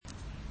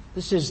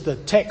This is the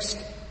text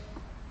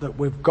that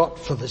we've got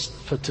for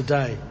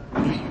today.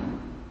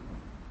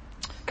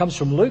 It comes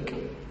from Luke.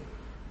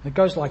 It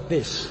goes like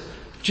this.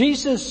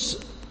 Jesus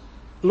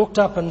looked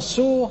up and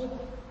saw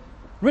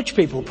rich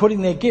people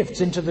putting their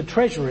gifts into the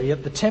treasury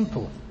at the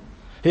temple.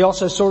 He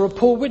also saw a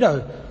poor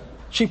widow.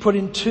 She put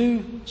in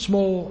 2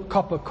 small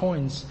copper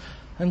coins.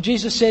 And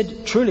Jesus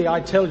said, "Truly I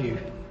tell you,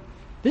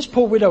 this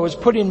poor widow has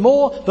put in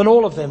more than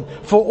all of them,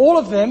 for all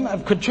of them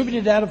have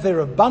contributed out of their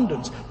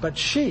abundance, but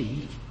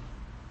she,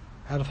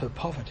 out of her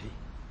poverty,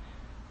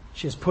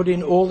 she has put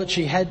in all that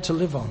she had to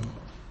live on."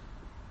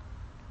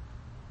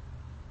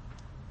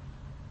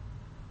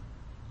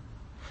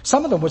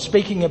 Some of them were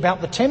speaking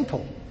about the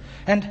temple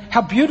and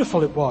how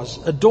beautiful it was,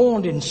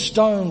 adorned in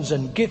stones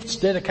and gifts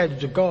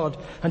dedicated to God.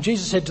 And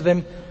Jesus said to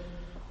them,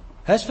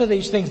 "As for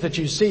these things that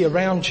you see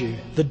around you,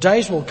 the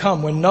days will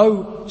come when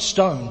no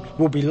stone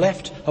will be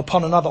left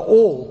upon another,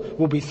 all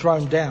will be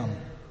thrown down."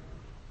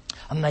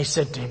 And they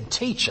said to him,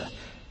 "Teacher,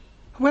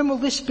 when will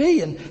this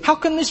be? And how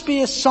can this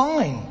be a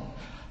sign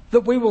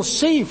that we will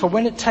see for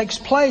when it takes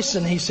place?"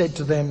 And he said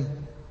to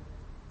them,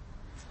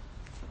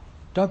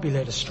 "Don't be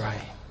led astray.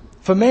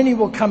 For many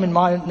will come in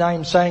my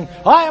name saying,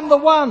 'I am the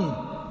one,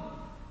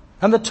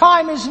 and the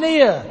time is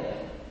near.'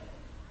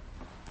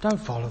 Don't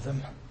follow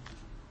them.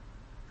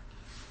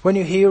 When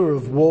you hear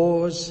of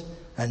wars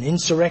and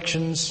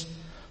insurrections,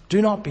 do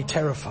not be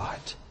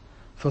terrified,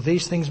 for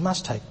these things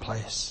must take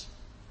place.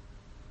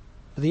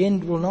 But the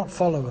end will not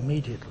follow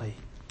immediately.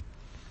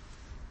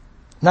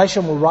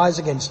 Nation will rise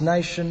against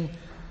nation,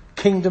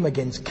 kingdom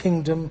against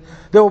kingdom.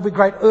 There will be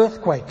great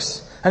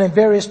earthquakes, and in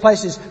various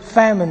places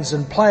famines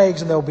and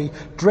plagues, and there will be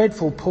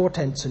dreadful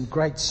portents and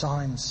great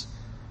signs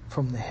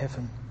from the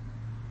heaven."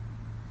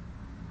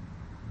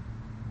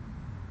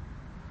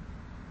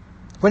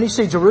 When you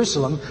see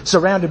Jerusalem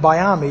surrounded by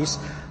armies,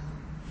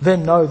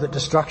 then know that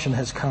destruction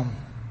has come.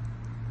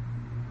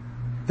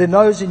 Then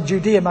those in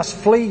Judea must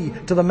flee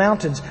to the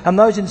mountains, and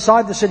those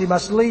inside the city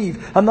must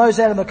leave, and those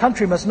out in the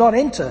country must not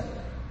enter.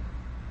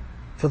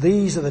 For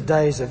these are the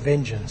days of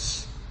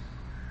vengeance.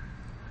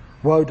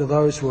 Woe to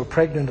those who are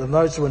pregnant and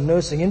those who are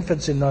nursing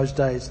infants in those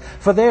days,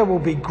 for there will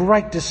be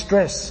great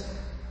distress.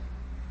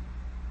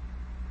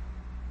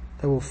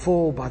 They will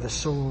fall by the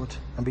sword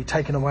and be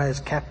taken away as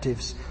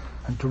captives,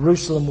 and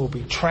Jerusalem will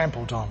be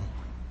trampled on.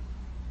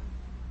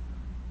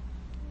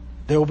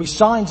 There will be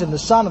signs in the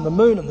sun and the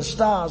moon and the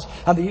stars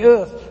and the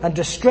earth, and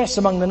distress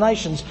among the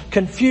nations,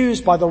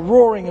 confused by the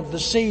roaring of the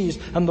seas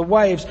and the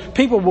waves.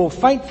 People will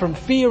faint from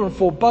fear and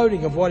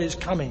foreboding of what is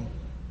coming.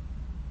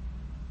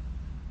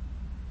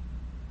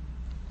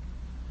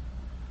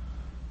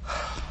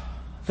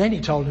 Then he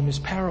told him his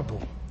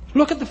parable.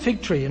 "Look at the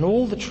fig tree and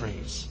all the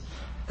trees.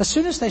 As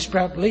soon as they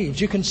sprout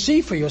leaves, you can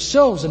see for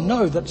yourselves and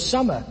know that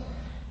summer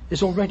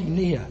is already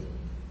near.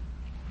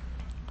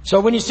 So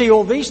when you see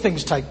all these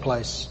things take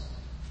place,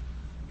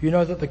 you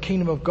know that the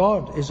kingdom of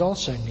God is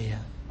also near.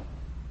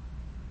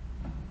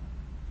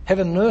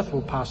 Heaven and earth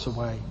will pass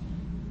away,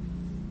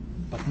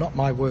 but not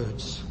my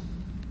words."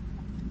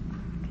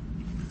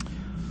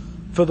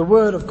 For the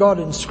word of God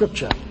in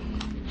Scripture,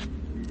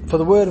 for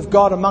the word of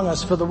God among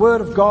us, for the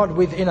word of God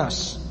within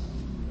us.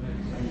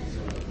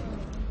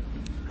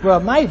 Well,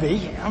 maybe.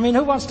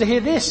 Who wants to hear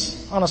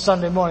this on a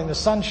Sunday morning? The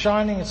sun's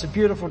shining, it's a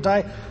beautiful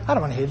day. I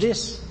don't want to hear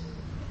this.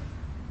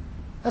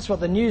 That's what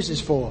the news is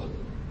for.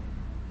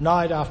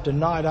 Night after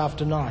night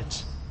after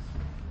night,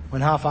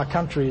 when half our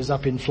country is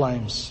up in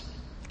flames.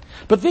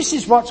 But this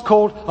is what's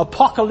called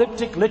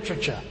apocalyptic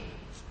literature.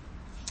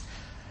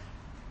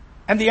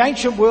 And the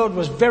ancient world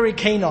was very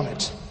keen on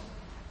it.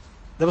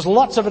 There was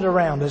lots of it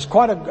around. There's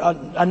quite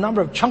a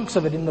number of chunks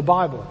of it in the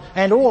Bible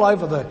and all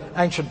over the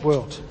ancient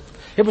world.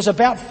 It was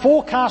about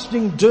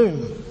forecasting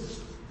doom.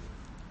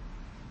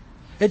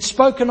 It's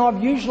spoken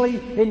of usually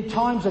in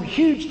times of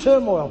huge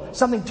turmoil.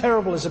 Something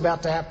terrible is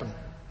about to happen.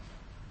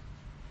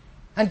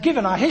 And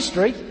given our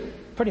history,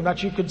 pretty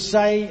much you could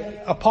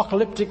say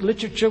apocalyptic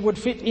literature would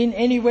fit in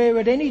anywhere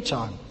at any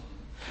time.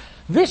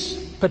 This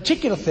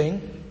particular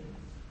thing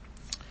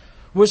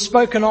was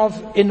spoken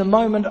of in the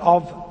moment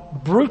of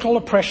brutal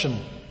oppression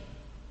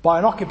by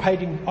an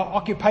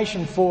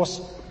occupation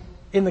force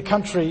in the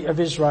country of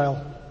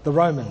Israel, the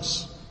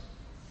Romans.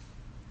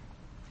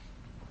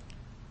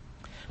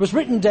 It was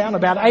written down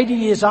about 80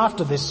 years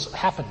after this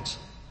happened.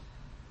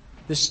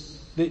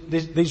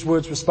 These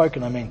words were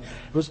spoken, It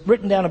was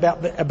written down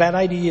about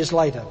 80 years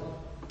later.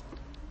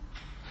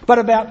 But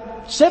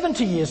about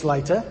 70 years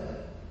later,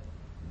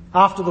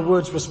 after the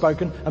words were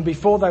spoken and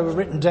before they were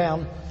written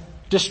down,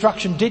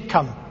 destruction did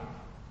come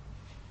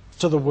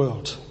to the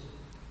world,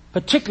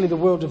 particularly the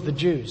world of the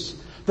Jews.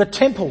 The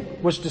temple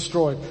was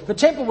destroyed. The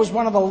temple was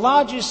one of the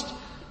largest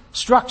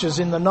structures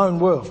in the known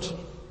world.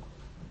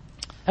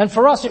 And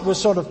for us it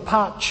was sort of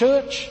part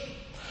church,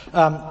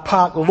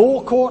 part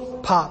law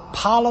court, part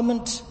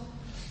parliament,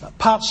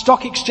 part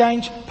stock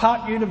exchange,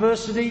 part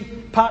university,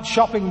 part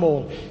shopping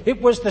mall.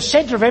 It was the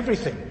centre of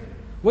everything.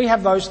 We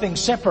have those things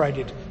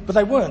separated, but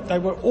they weren't. They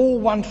were all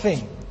one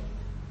thing.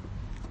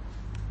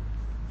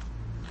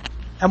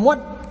 And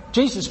what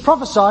Jesus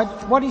prophesied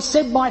what he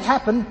said might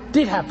happen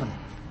did happen.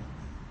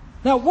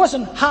 Now, it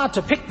wasn't hard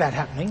to pick that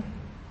happening.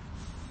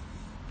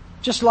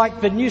 Just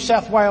like the New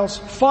South Wales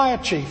fire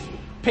chief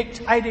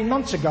picked 18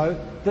 months ago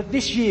that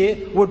this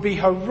year would be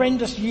a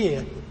horrendous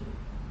year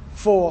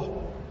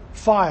for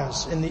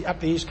fires up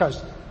the East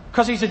Coast.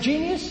 Because he's a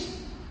genius?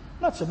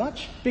 Not so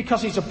much.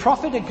 Because he's a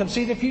prophet and can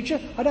see the future?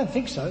 I don't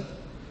think so.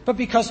 But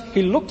because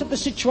he looked at the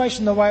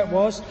situation the way it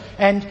was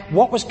and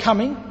what was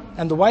coming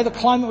and the way the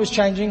climate was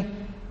changing,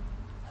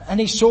 and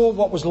he saw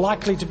what was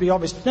likely to be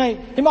obvious. Now,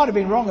 he might have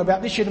been wrong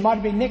about this year, it might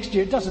have been next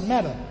year, it doesn't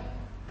matter.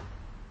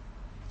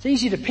 It's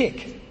easy to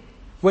pick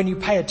when you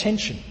pay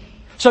attention.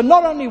 So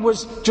not only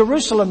was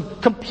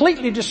Jerusalem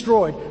completely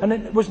destroyed, and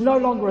it was no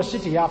longer a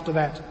city after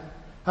that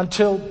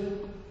until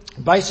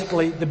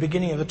basically the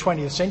beginning of the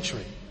 20th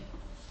century.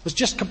 It was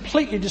just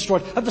completely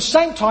destroyed. At the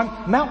same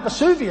time, Mount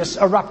Vesuvius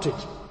erupted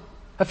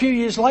a few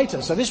years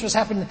later. So this was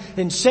happened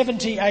in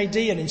 70 AD,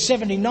 and in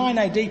 79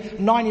 AD,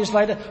 9 years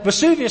later,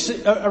 Vesuvius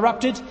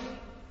erupted,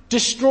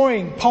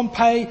 destroying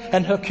Pompeii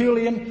and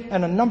Herculaneum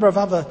and a number of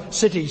other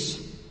cities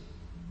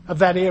of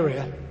that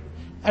area,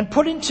 and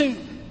put into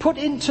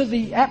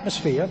the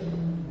atmosphere,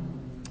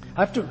 I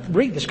have to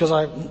read this because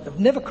I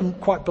never can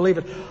quite believe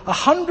it,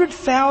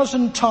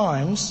 100,000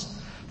 times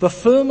the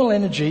thermal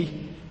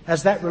energy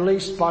as that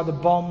released by the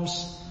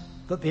bombs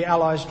that the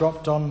Allies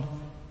dropped on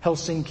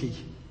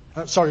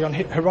on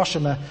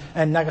Hiroshima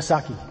and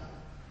Nagasaki.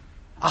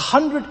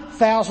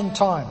 100,000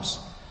 times.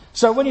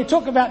 So when you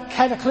talk about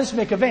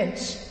cataclysmic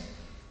events,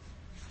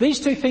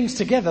 these two things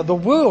together, the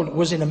world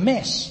was in a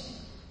mess.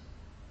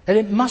 And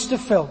it must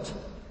have felt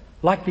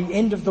like the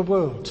end of the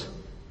world,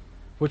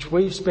 which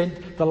we've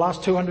spent the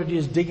last 200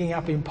 years digging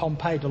up in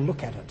Pompeii to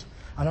look at it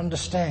and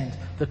understand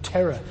the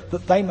terror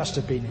that they must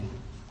have been in.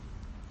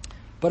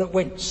 But it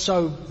went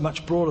so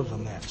much broader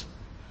than that.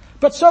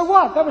 But so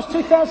what? That was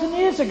 2,000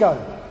 years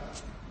ago.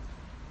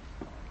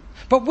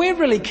 But we're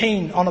really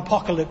keen on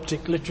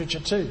apocalyptic literature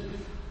too.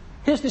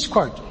 Here's this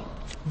quote,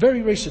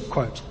 very recent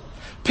quote.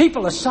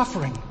 People are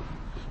suffering.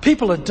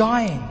 People are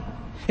dying.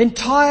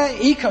 Entire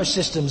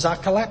ecosystems are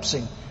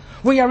collapsing.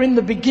 We are in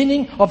the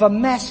beginning of a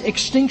mass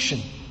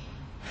extinction.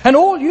 And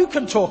all you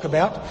can talk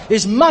about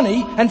is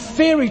money and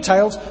fairy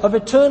tales of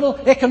eternal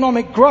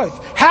economic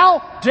growth.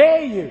 How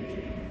dare you?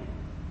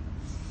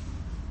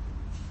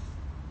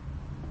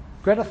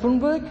 Greta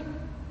Thunberg,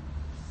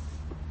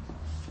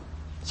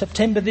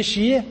 September this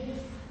year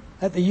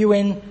at the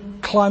UN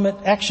Climate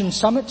Action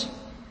Summit.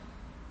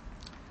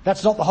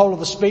 That's not the whole of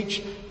the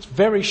speech. It's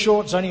very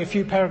short. It's only a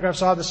few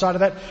paragraphs either side of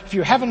that. If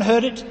you haven't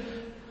heard it,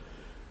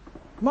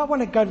 you might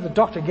want to go to the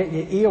doctor and get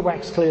your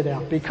earwax cleared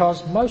out,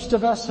 because most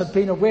of us have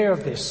been aware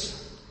of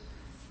this.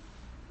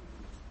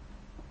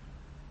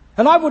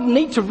 And I wouldn't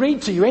need to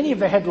read to you any of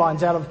the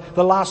headlines out of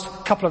the last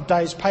couple of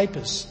days'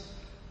 papers.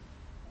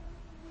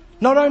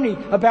 Not only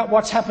about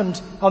what's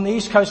happened on the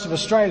east coast of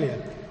Australia,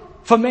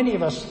 for many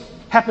of us,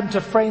 happened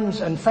to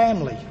friends and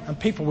family and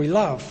people we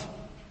love,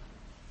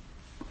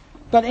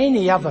 but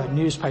any other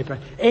newspaper,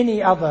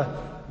 any other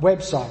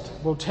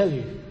website will tell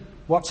you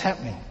what's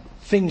happening.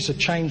 Things are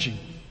changing.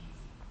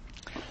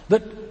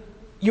 That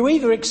you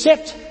either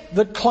accept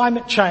that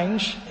climate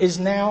change is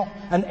now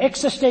an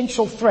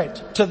existential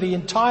threat to the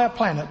entire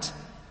planet,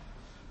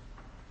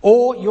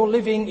 or you're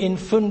living in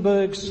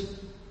Thunberg's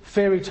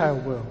fairy tale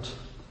world.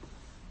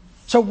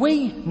 So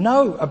we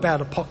know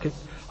about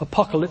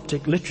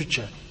apocalyptic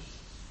literature.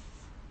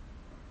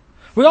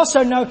 We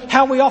also know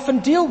how we often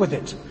deal with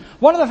it.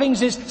 One of the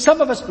things is some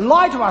of us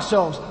lie to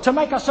ourselves to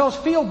make ourselves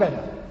feel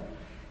better.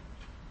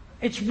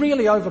 It's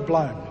really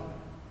overblown.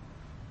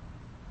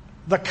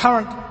 The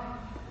current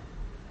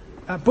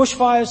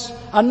bushfires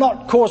are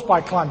not caused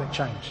by climate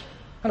change.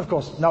 And of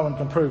course, no one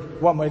can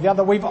prove one way or the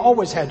other. We've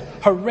always had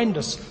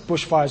horrendous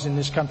bushfires in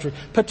this country,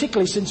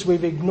 particularly since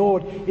we've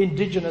ignored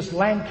indigenous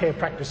land care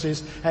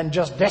practices and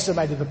just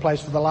decimated the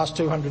place for the last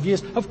 200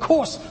 years. Of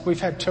course, we've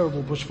had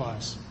terrible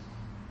bushfires.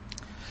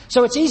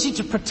 So it's easy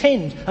to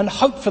pretend and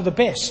hope for the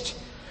best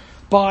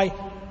by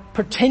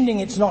pretending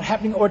it's not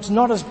happening, or it's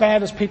not as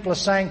bad as people are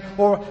saying,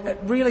 or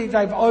really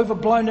they've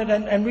overblown it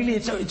and really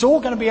it's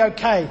all going to be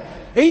okay.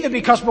 Either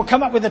because we'll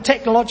come up with a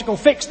technological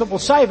fix that will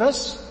save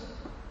us,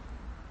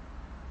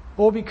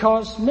 or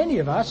because many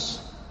of us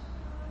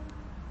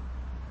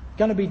are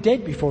going to be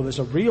dead before there's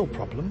a real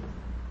problem.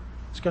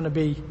 It's going to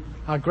be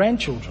our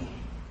grandchildren.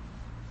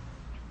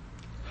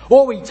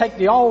 Or we take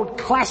the old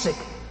classic,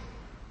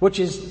 which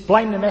is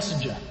blame the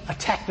messenger,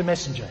 attack the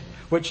messenger,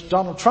 which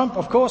Donald Trump,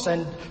 of course,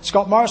 and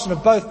Scott Morrison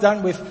have both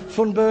done with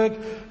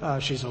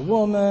Thunberg. She's a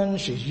woman,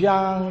 she's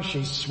young,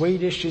 she's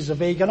Swedish, she's a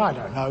vegan, I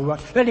don't know.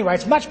 But anyway,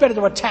 it's much better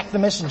to attack the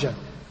messenger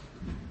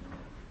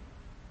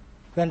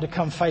than to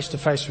come face to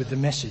face with the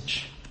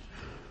message.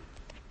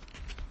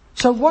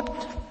 So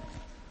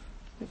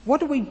what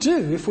do we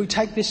do if we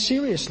take this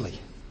seriously?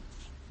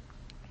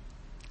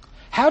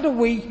 How do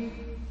we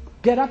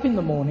get up in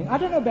the morning? I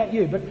don't know about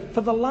you, but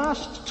for the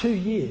last 2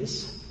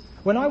 years,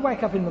 when I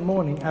wake up in the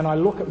morning and I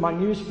look at my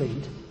news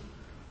feed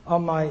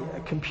on my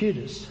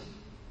computers,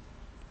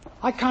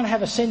 I can't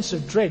have a sense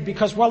of dread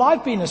because while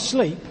I've been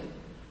asleep,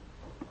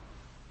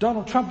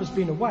 Donald Trump has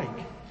been awake.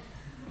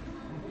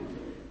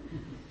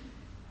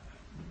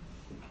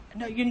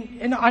 No,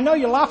 I know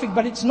you're laughing,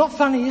 but it's not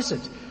funny, is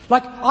it?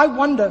 Like, I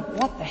wonder,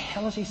 what the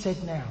hell has he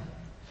said now?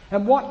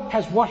 And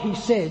what he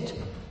said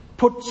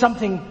put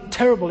something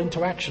terrible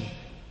into action?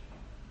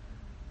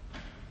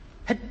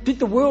 Did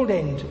the world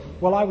end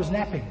while I was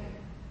napping?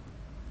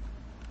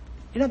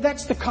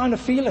 That's the kind of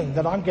feeling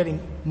that I'm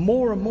getting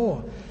more and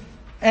more.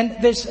 And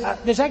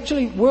there's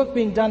actually work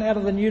being done out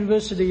of the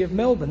University of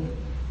Melbourne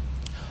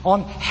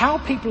on how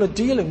people are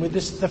dealing with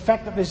the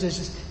fact that there's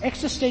this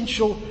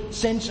existential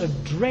sense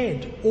of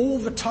dread all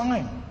the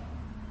time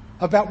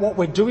about what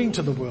we're doing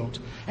to the world.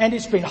 And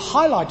it's been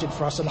highlighted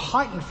for us and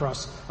heightened for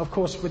us, of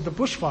course, with the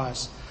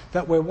bushfires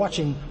that we're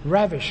watching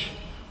ravish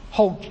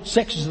whole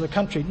sections of the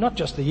country, not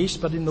just the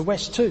east, but in the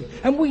west too.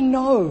 And we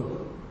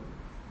know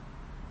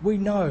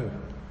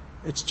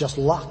it's just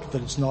luck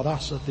that it's not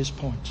us at this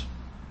point.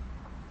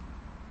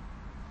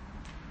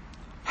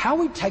 How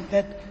we take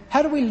that,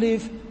 how do we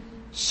live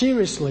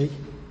seriously,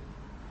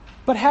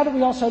 but how do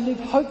we also live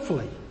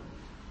hopefully?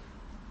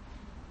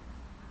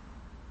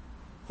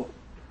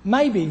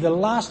 Maybe the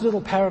last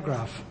little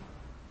paragraph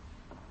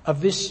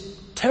of this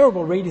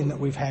terrible reading that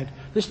we've had,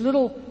 this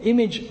little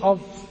image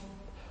of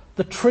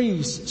the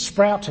trees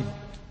sprouting.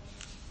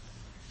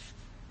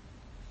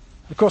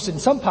 Of course, in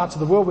some parts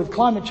of the world with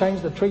climate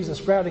change, the trees are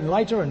sprouting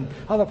later, and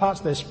other parts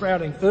they're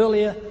sprouting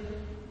earlier.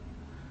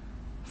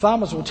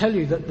 Farmers will tell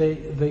you that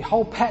the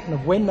whole pattern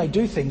of when they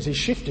do things is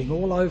shifting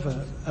all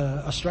over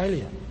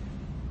Australia.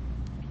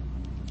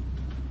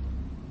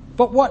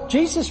 But what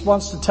Jesus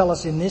wants to tell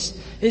us in this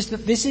is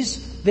that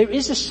there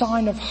is a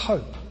sign of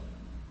hope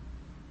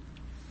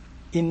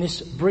in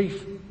this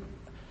brief,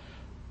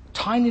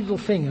 tiny little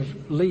thing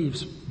of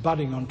leaves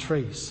budding on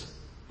trees.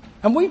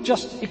 And we've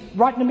just,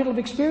 right in the middle of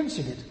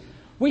experiencing it.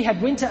 We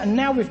had winter and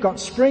now we've got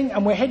spring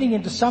and we're heading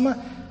into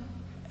summer,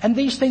 and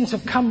these things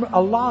have come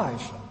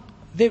alive.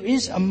 There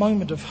is a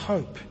moment of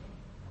hope.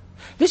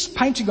 This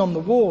painting on the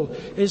wall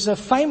is a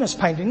famous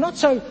painting, not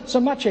so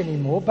much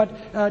anymore,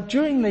 but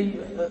during the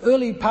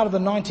early part of the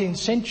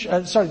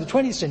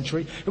 20th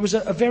century, it was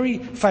a very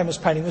famous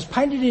painting. It was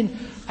painted in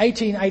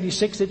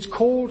 1886. It's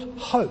called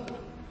Hope,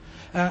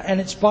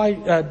 and it's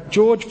by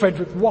George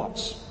Frederick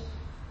Watts,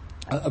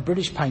 a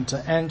British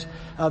painter. And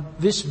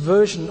this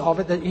version of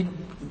it, he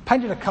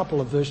painted a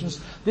couple of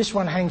versions. This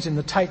one hangs in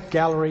the Tate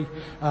Gallery,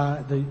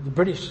 the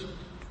British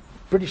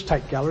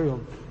Tate Gallery, or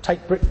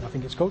Tate Britain, I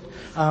think it's called,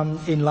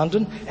 in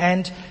London.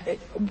 And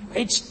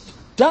it's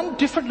done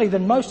differently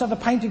than most other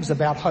paintings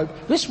about hope.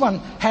 This one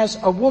has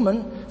a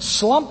woman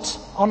slumped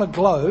on a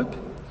globe.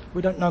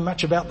 We don't know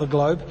much about the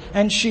globe.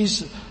 And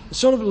she's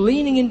sort of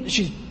leaning in,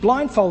 she's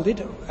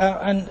blindfolded,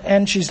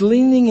 and she's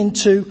leaning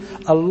into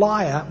a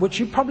lyre, which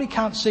you probably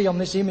can't see on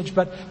this image,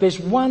 but there's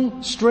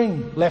one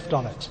string left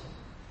on it.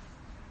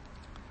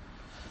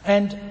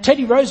 And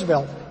Teddy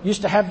Roosevelt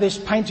used to have this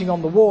painting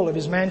on the wall of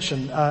his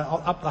mansion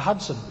up the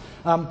Hudson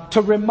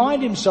to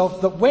remind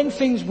himself that when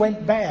things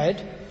went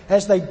bad,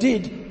 as they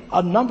did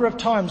a number of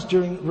times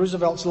during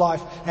Roosevelt's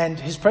life and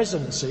his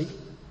presidency,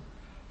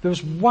 there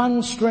was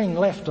one string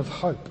left of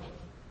hope.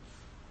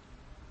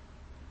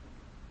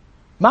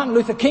 Martin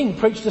Luther King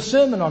preached a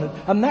sermon on it,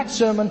 and that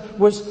sermon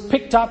was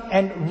picked up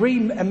and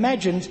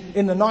reimagined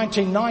in the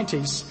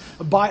 1990s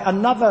by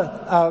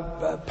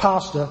another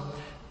pastor.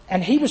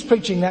 And he was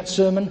preaching that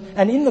sermon,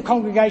 and in the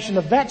congregation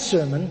of that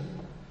sermon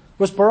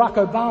was Barack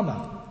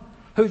Obama,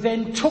 who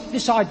then took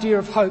this idea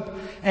of hope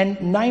and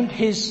named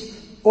his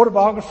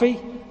autobiography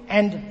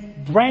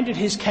and branded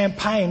his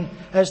campaign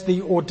as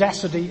the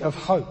Audacity of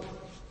Hope.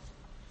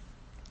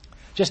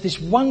 Just this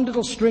one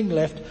little string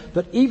left,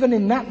 that even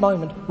in that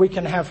moment we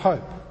can have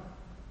hope.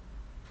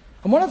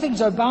 And one of the things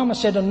Obama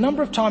said a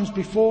number of times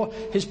before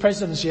his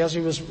presidency, as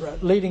he was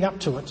leading up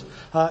to it,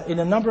 in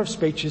a number of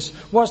speeches,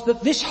 was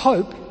that this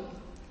hope,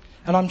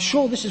 and I'm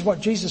sure this is what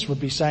Jesus would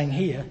be saying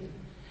here,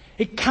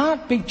 it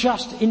can't be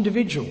just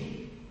individual.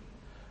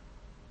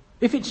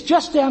 If it's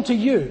just down to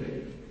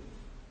you,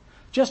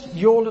 just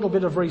your little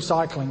bit of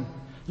recycling,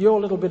 your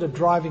little bit of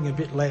driving a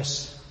bit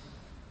less,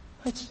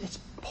 it's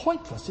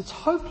pointless, it's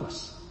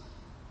hopeless.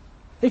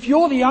 If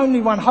you're the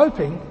only one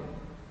hoping,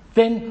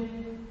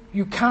 then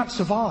you can't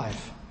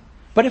survive.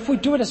 But if we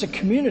do it as a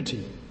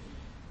community,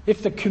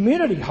 if the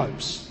community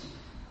hopes,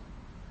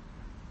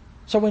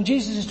 so when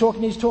Jesus is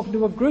talking, he's talking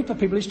to a group of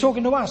people, he's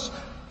talking to us.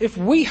 If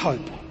we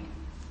hope,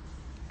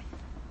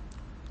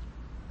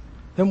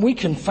 then we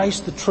can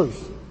face the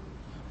truth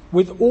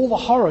with all the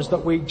horrors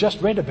that we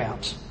just read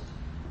about.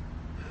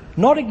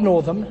 Not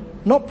ignore them,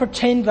 not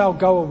pretend they'll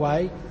go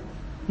away,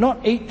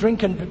 not eat,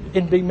 drink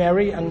and be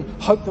merry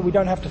and hope that we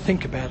don't have to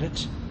think about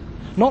it,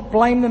 not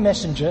blame the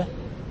messenger,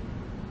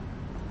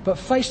 but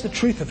face the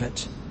truth of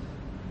it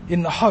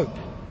in the hope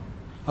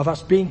of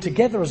us being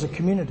together as a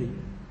community,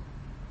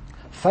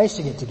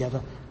 facing it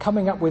together,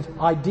 coming up with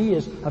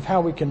ideas of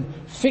how we can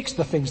fix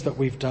the things that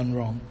we've done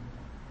wrong,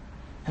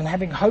 and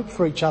having hope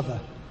for each other.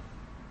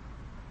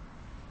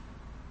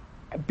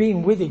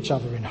 being with each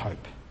other in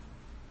hope.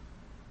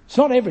 It's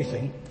not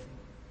everything.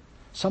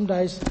 Some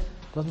days it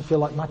doesn't feel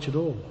like much at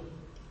all.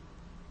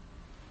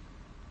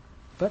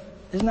 But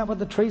isn't that what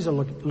the trees are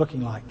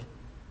looking like?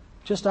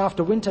 Just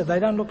after winter, they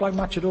don't look like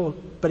much at all.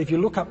 But if you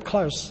look up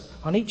close,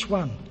 on each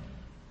one,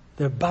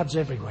 there are buds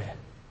everywhere.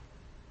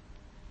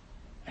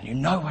 And you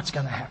know what's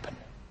going to happen.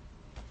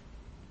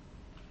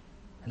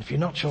 And if you're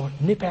not sure,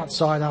 nip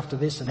outside after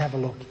this and have a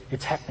look.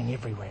 It's happening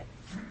everywhere.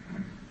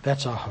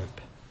 That's our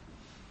hope.